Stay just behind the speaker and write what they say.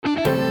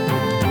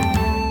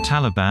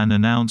Taliban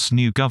announce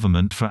new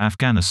government for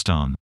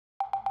Afghanistan.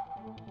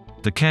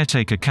 The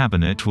caretaker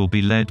cabinet will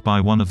be led by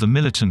one of the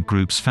militant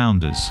group's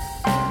founders.